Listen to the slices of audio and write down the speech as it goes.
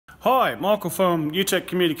Hi, Michael from UHF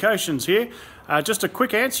Communications here. Just a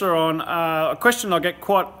quick answer on a question I get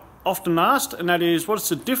quite often asked, and that is, what's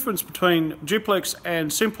the difference between duplex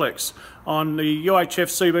and simplex on the UHF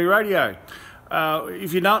CB radio?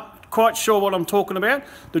 If you're not quite sure what I'm talking about,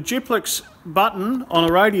 the duplex button on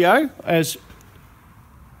a radio, as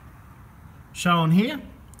shown here,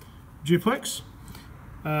 duplex,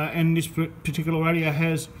 and this particular radio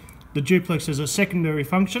has the duplex as a secondary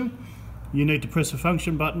function. You need to press the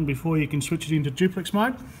function button before you can switch it into duplex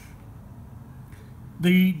mode.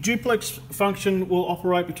 The duplex function will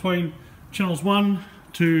operate between channels 1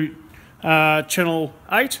 to channel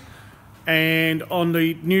 8, and on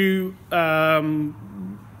the new band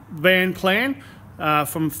plan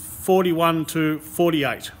from 41 to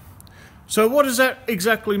 48. So what does that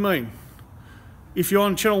exactly mean? If you're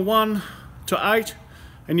on channel 1 to 8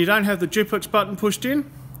 and you don't have the duplex button pushed in,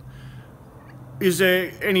 is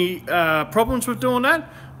there any problems with doing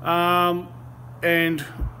that? And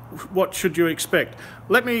what should you expect?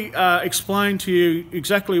 Let me explain to you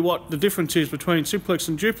exactly what the difference is between simplex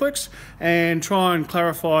and duplex and try and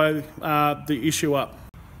clarify the issue up.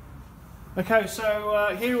 Okay,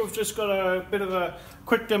 so here we've just got a bit of a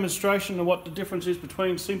quick demonstration of what the difference is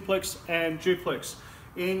between simplex and duplex.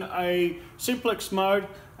 In a simplex mode,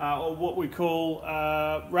 or what we call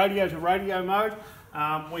radio to radio mode,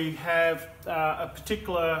 we have a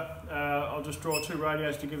particular, I'll just draw two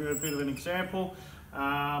radios to give you a bit of an example.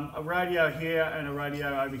 A radio here and a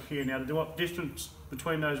radio over here. Now the distance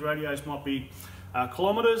between those radios might be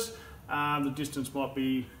kilometres, the distance might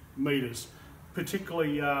be metres.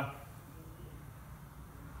 Particularly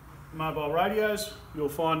mobile radios, you'll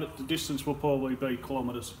find that the distance will probably be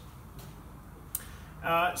kilometres.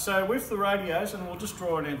 So with the radios, and we'll just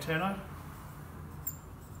draw an antenna.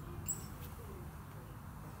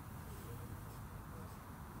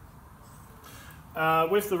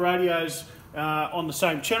 With the radios on the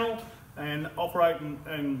same channel and operating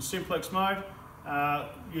in simplex mode,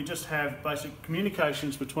 you just have basic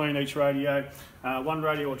communications between each radio. One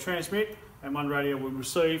radio will transmit and one radio will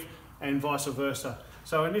receive, and vice versa.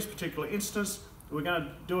 So in this particular instance, we're going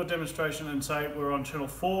to do a demonstration and say we're on channel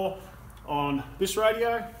 4 on this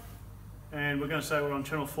radio, and we're going to say we're on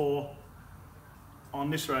channel 4 on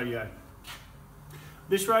this radio.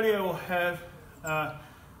 This radio will have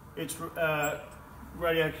its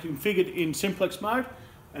radio configured in simplex mode,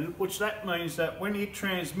 and which that means that when it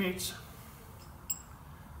transmits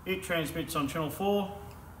on channel 4,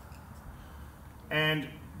 and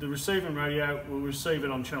the receiving radio will receive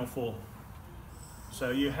it on channel 4.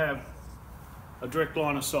 So you have a direct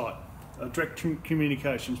line of sight, a direct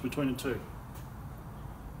communications between the two.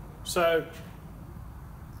 So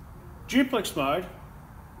duplex mode,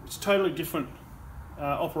 it's totally different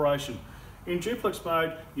operation. In duplex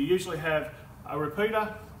mode, you usually have a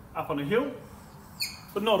repeater up on a hill,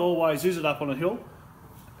 but not always is it up on a hill.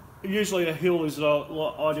 Usually a hill is an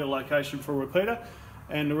ideal location for a repeater,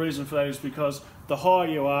 and the reason for that is because the higher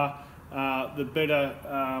you are, the better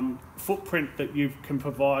footprint that you can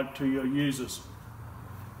provide to your users.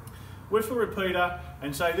 With a repeater,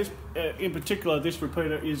 and say this in particular, this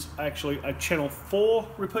repeater is actually a channel 4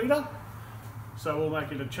 repeater, so we'll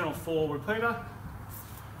make it a channel 4 repeater.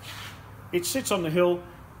 It sits on the hill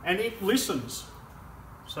and it listens.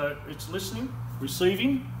 So it's listening,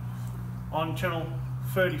 receiving on channel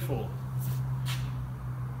 34.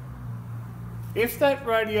 If that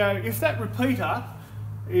repeater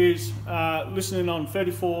is listening on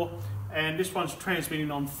 34 and this one's transmitting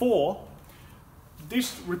on 4,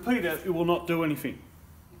 this repeater, it will not do anything.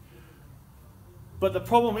 But the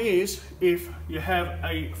problem is, if you have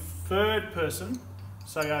a third person,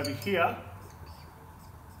 say over here,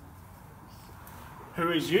 who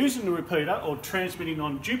is using the repeater or transmitting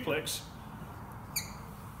on duplex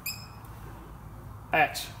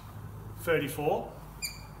at 34,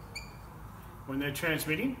 when they're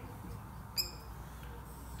transmitting,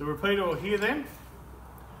 the repeater will hear them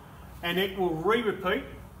and it will re-repeat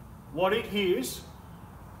what it hears,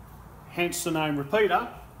 hence the name repeater,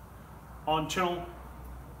 on channel,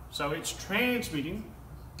 so it's transmitting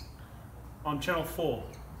on channel 4.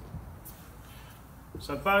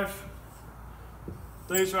 So both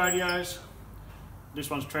these radios, this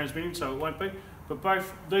one's transmitting so it won't be, but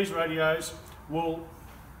both these radios will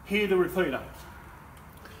hear the repeater.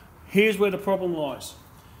 Here's where the problem lies.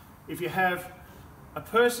 If you have a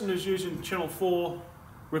person who's using channel 4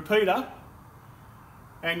 repeater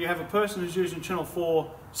and you have a person who's using channel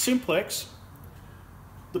 4 simplex,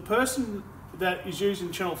 the person that is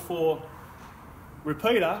using channel 4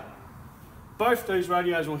 repeater, both these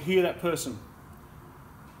radios will hear that person.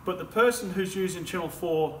 But the person who's using channel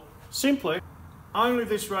 4 simplex only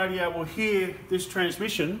this radio will hear this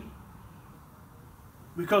transmission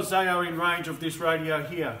because they are in range of this radio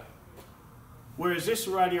here. Whereas this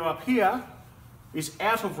radio up here is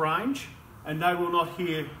out of range and they will not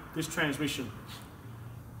hear this transmission.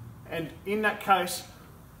 And in that case,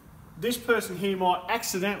 this person here might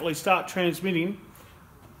accidentally start transmitting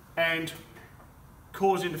and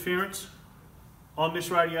cause interference on this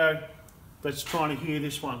radio that's trying to hear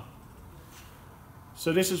this one.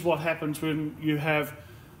 So this is what happens when you have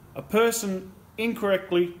a person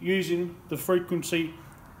incorrectly using the frequency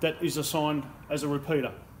that is assigned as a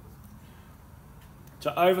repeater.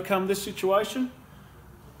 To overcome this situation,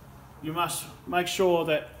 you must make sure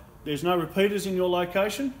that there's no repeaters in your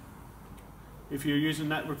location if you're using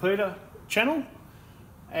that repeater channel,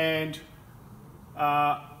 and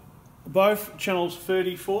both channels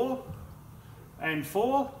 34 and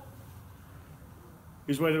 4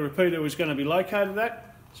 is where the repeater is going to be located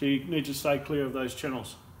at, so you need to stay clear of those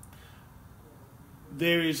channels.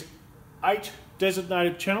 There is 8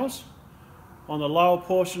 designated channels on the lower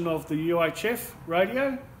portion of the UHF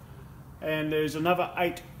radio, and there's another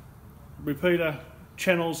 8 repeater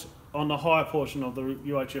channels on the higher portion of the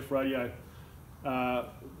UHF radio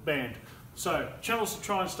band. So channels to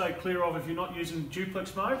try and stay clear of if you're not using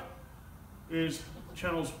duplex mode is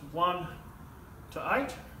channels 1 to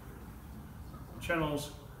 8,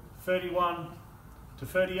 channels 31 to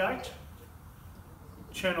 38,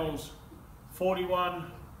 channels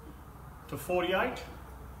 41 to 48,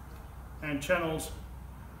 and channels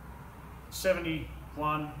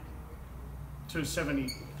 71 to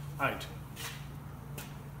 78.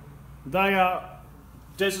 They are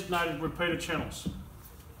designated repeater channels,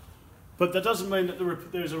 but that doesn't mean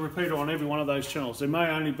that there's a repeater on every one of those channels. There may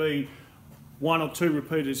only be 1 or 2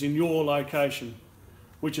 repeaters in your location,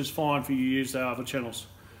 which is fine for you to use the other channels.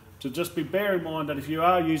 So just bear in mind that if you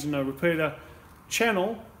are using a repeater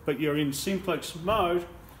channel but you're in simplex mode,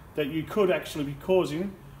 that you could actually be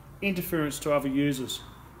causing interference to other users.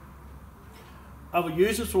 Other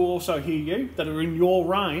users will also hear you that are in your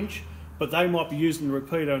range, but they might be using the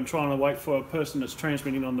repeater and trying to wait for a person that's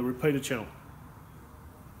transmitting on the repeater channel.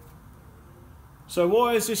 So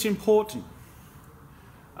why is this important?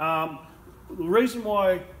 The reason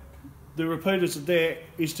why the repeaters are there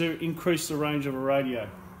is to increase the range of a radio.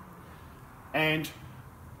 And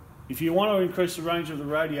if you want to increase the range of the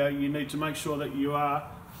radio, you need to make sure that you are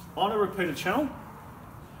on a repeater channel,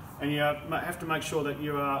 and you have to make sure that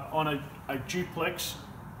you are on a duplex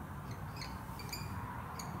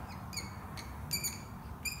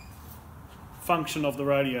function of the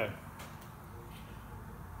radio.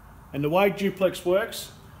 And the way duplex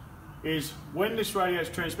works is when this radio is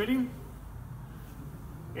transmitting,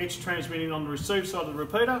 it's transmitting on the receive side of the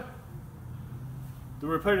repeater. The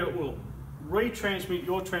repeater will retransmit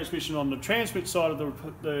your transmission on the transmit side of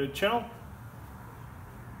the channel,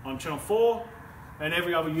 on channel 4, and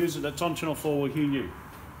every other user that's on channel 4 will hear you.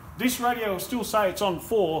 This radio will still say it's on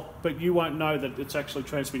 4, but you won't know that it's actually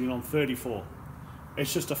transmitting on 34.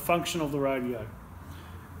 It's just a function of the radio.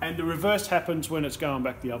 And the reverse happens when it's going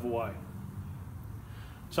back the other way.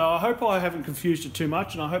 So I hope I haven't confused you too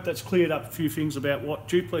much, and I hope that's cleared up a few things about what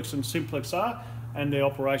duplex and simplex are and the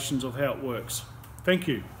operations of how it works. Thank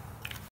you.